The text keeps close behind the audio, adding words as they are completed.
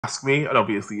ask me, and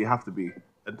obviously you have to be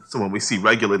someone we see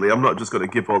regularly. I'm not just going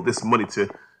to give all this money to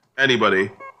anybody. You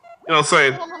know what I'm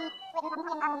saying?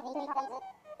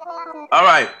 All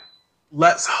right,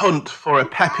 let's hunt for a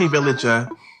peppy villager.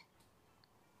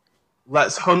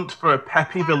 Let's hunt for a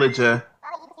peppy villager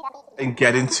and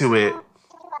get into it.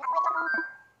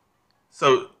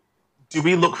 So, do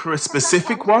we look for a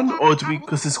specific one, or do we?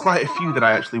 Because there's quite a few that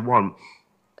I actually want.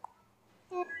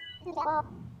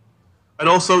 And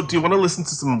also, do you want to listen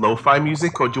to some lo-fi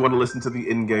music, or do you want to listen to the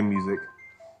in-game music?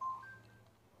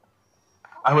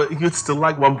 You'd still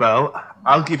like one bell?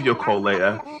 I'll give you a call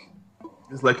later.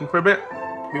 Just looking for a bit.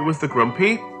 Who was the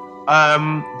grumpy?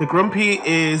 The grumpy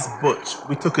is Butch.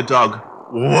 We took a dog.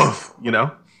 Woof, you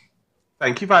know?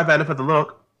 Thank you, Vivena, for the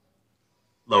look.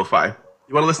 Lo-fi.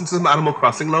 You want to listen to some Animal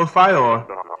Crossing lo-fi, or?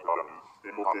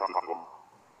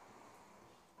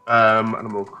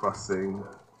 Animal Crossing.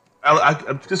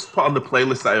 I just put on the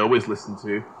playlist that I always listen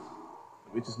to.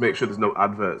 Let me just make sure there's no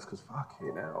adverts, because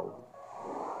fucking hell.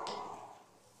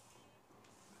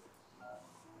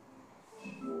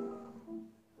 There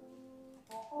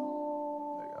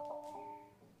you go.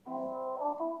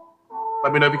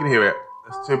 Let me know if you can hear it.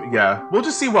 Yeah, we'll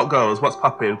just see what goes, what's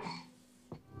popping.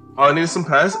 Oh, I need some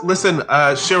pairs. Listen,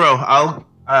 Shiro, I'll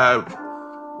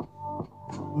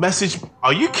message.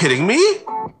 Are you kidding me?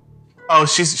 Oh,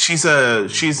 she's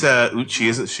Uchi,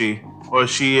 isn't she? Or no,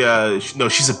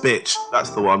 she's a bitch. That's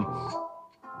the one.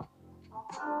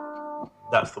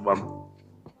 That's the one.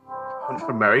 Hunt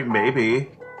for Mary, maybe.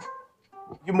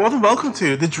 You're more than welcome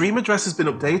to. The dream address has been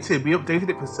updated. We updated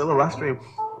it for Scylla last stream.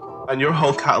 And your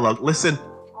whole catalogue. Listen,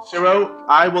 Shiro,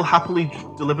 I will happily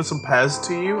deliver some pairs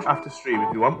to you after stream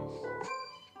if you want.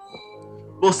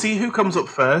 We'll see who comes up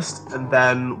first, and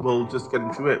then we'll just get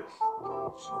into it.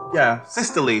 Yeah,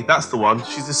 Sisterly, that's the one.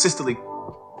 She's a Sisterly.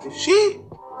 Is she?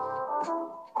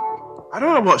 I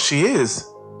don't know what she is.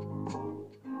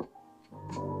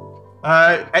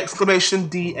 Exclamation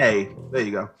DA. There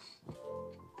you go.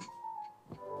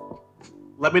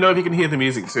 Let me know if you can hear the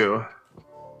music too.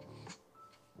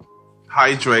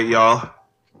 Hydrate, y'all.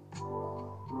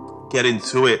 Get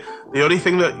into it. The only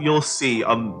thing that you'll see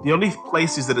on the only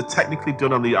places that are technically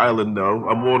done on the island, though,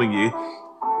 I'm warning you,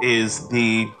 is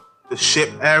the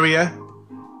ship area.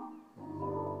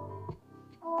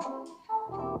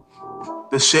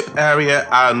 The ship area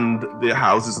and the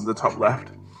houses in the top left.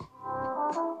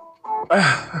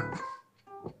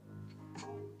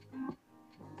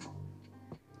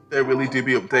 They really do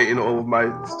be updating all of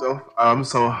my stuff. I'm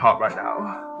so hot right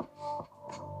now.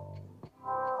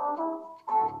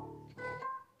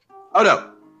 Oh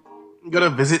no. I'm gonna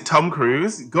visit Tom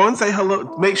Cruise. Go and say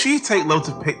hello. Make sure you take loads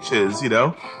of pictures, you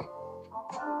know?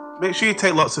 Make sure you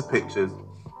take lots of pictures.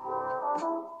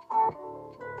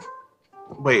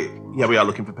 Wait, yeah, we are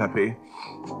looking for Peppy.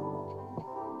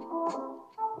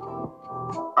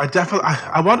 I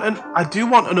do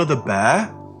want another bear,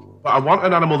 but I want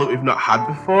an animal that we've not had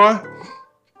before.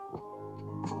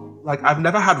 Like, I've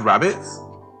never had rabbits.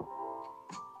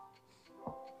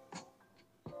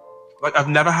 Like, I've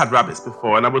never had rabbits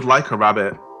before, and I would like a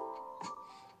rabbit.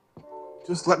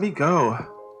 Just let me go.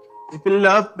 If you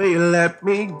love me, let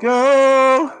me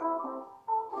go.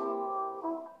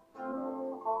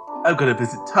 I'm gonna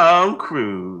visit Tom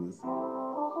Cruise.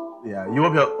 Yeah, you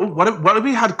won't be able... Oh, what if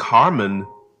we had Carmen?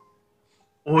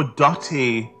 Or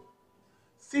Dottie?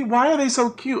 See, why are they so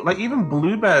cute? Like, even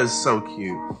Blue Bear's so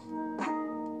cute.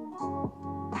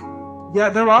 Yeah,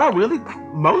 there are really...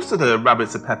 Most of the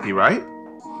rabbits are peppy, right?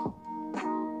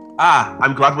 Ah,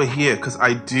 I'm glad we're here, because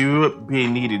I do be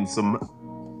needing some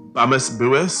Bamus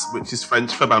Buis, which is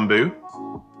French for bamboo.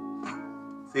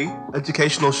 See?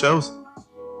 Educational shows.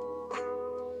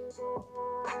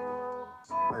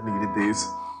 I needed these.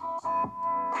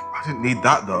 I didn't need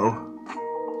that, though.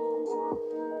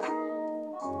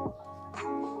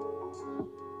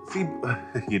 See?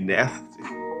 You're nasty.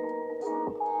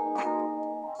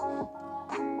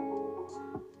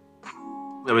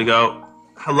 There we go.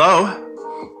 Hello?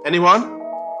 Anyone?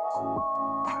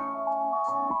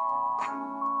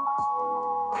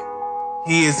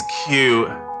 He is cute.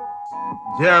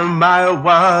 Jeremiah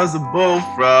was a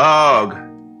bullfrog.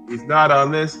 He's not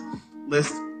on this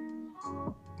list.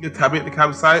 You're Tabby at the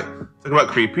campsite. Talking about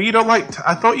creepy. You don't like...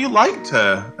 I thought you liked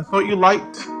her. I thought you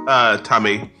liked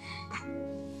Tammy.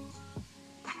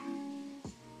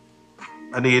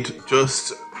 I need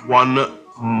just one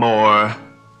more.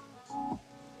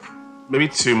 Maybe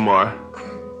two more.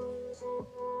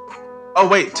 Oh,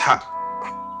 wait.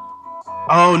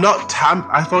 Oh, not Tam.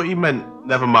 I thought you meant...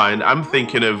 Never mind. I'm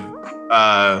thinking of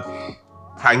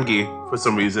Tangy for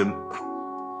some reason.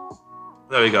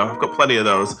 There we go. I've got plenty of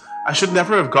those. I should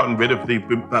never have gotten rid of the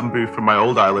bamboo from my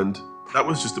old island. That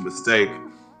was just a mistake.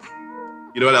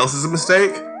 You know what else is a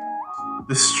mistake?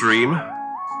 This stream.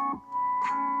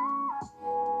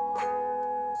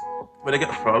 When I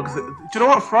get frogs, do you know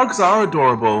what? Frogs are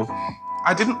adorable.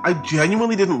 I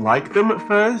genuinely didn't like them at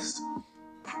first,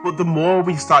 but the more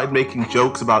we started making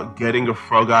jokes about getting a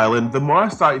frog island, the more I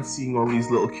started seeing all these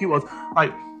little cute ones.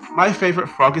 Like, my favorite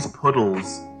frog is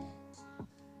Puddles.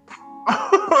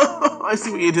 I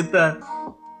see what you did there.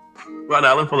 We're an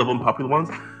island full of unpopular ones.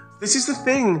 This is the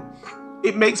thing.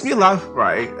 It makes me laugh,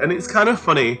 right? And it's kind of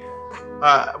funny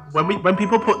when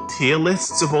people put tier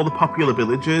lists of all the popular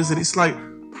villages, and it's like,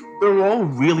 they're all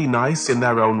really nice in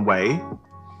their own way.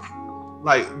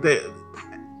 Like,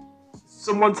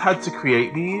 someone's had to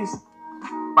create these.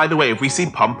 By the way, if we see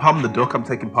Pom Pom the duck, I'm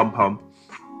taking Pom Pom.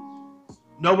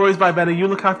 No worries, bye, Benny. You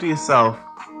look after yourself.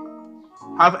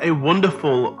 Have a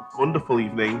wonderful, wonderful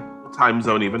evening. Time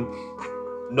zone, even.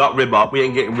 Not Ribbot. We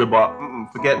ain't getting Ribbot.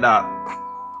 Forget that.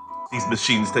 These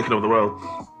machines taking over the world.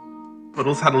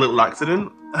 Puddles had a little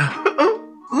accident.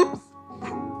 Oops.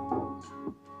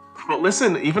 But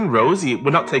listen, even Rosie,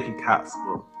 we're not taking cats,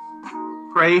 but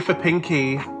pray for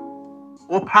Pinky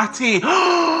or Patty.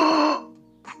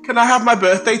 Can I have my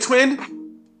birthday twin?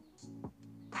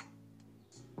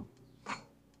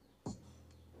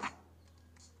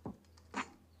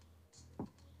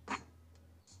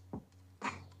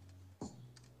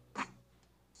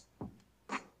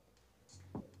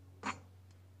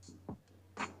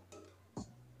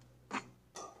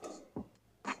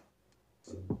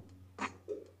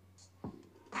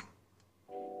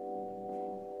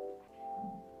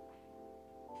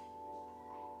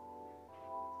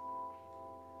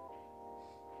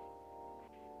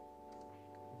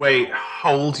 Wait,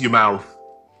 hold your mouth.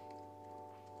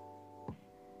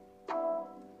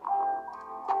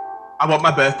 I want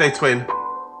my birthday twin.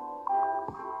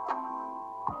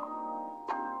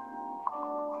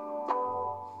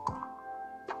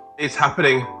 It's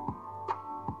happening.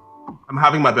 I'm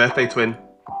having my birthday twin.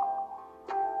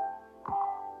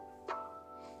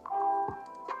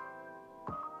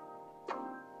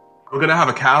 We're gonna have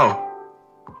a cow.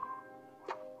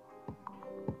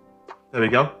 There we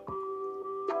go.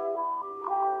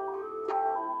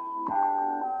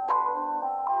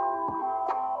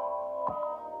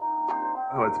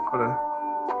 Oh, it's put her.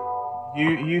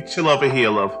 You chill over here,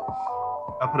 love.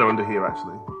 I'll put her under here,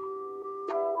 actually.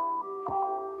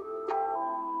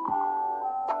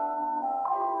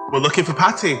 We're looking for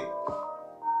Patty.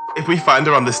 If we find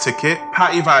her on this ticket,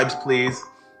 Patty vibes, please.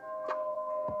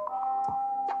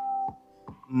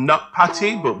 Not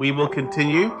Patty, but we will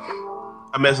continue.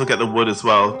 I may as well get the wood as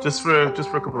well, just for a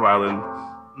couple of islands.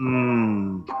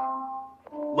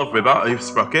 Love Ribbot, you've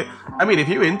Sprocket. I mean, if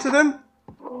you're into them,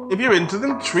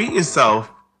 treat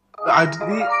yourself.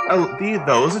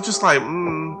 Those are just like,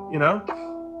 you know.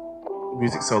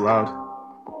 Music's so loud.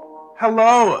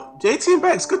 Hello, JT and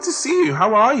Bex, good to see you.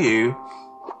 How are you?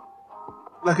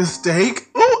 Like a steak?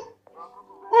 Ooh.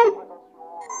 Ooh.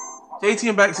 JT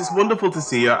and Bex, it's wonderful to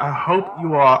see you. I hope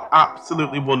you are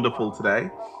absolutely wonderful today.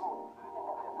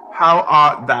 How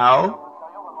art thou?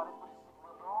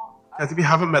 Guys, if you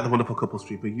haven't met the wonderful couple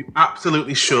streamer, you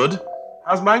absolutely should.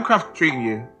 How's Minecraft treating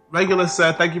you? Regular,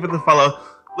 sir, thank you for the follow.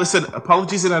 Listen,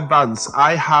 apologies in advance.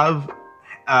 I have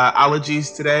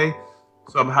allergies today,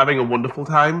 so I'm having a wonderful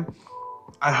time.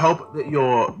 I hope that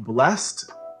you're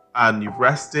blessed and you've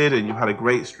rested and you've had a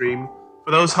great stream.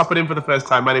 For those hopping in for the first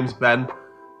time, my name's Ben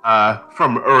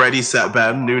from Already Set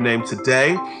Ben, new name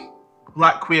today.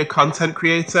 Black queer content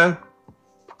creator.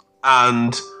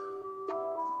 And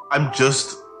I'm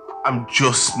just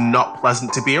not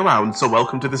pleasant to be around, so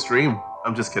welcome to the stream.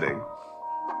 I'm just kidding.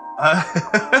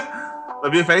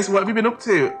 Love your face. What have you been up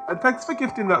to? And thanks for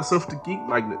gifting that stuff to Geek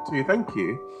Magnet too. Thank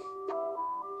you.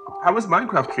 How is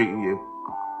Minecraft treating you?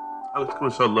 I was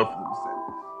going to show love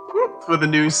for the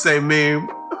news. Say meme.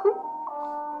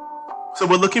 So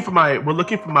we're looking for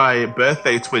my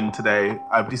birthday twin today.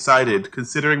 I've decided,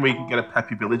 considering we can get a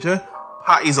peppy villager,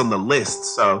 Patty's on the list.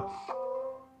 So,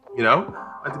 you know,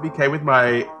 I had to BK with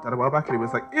my dad a while back, and he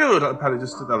was like, "Ew," and Patty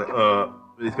just stood there like, and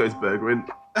he's got his burger in.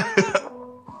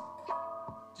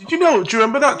 Do you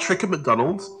remember that trick at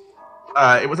McDonald's?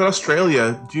 It was in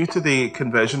Australia, due to the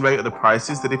conversion rate of the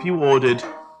prices, that if you ordered...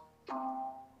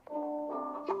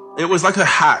 It was like a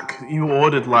hack. You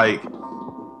ordered like...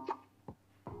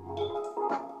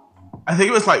 I think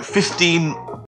it was like 15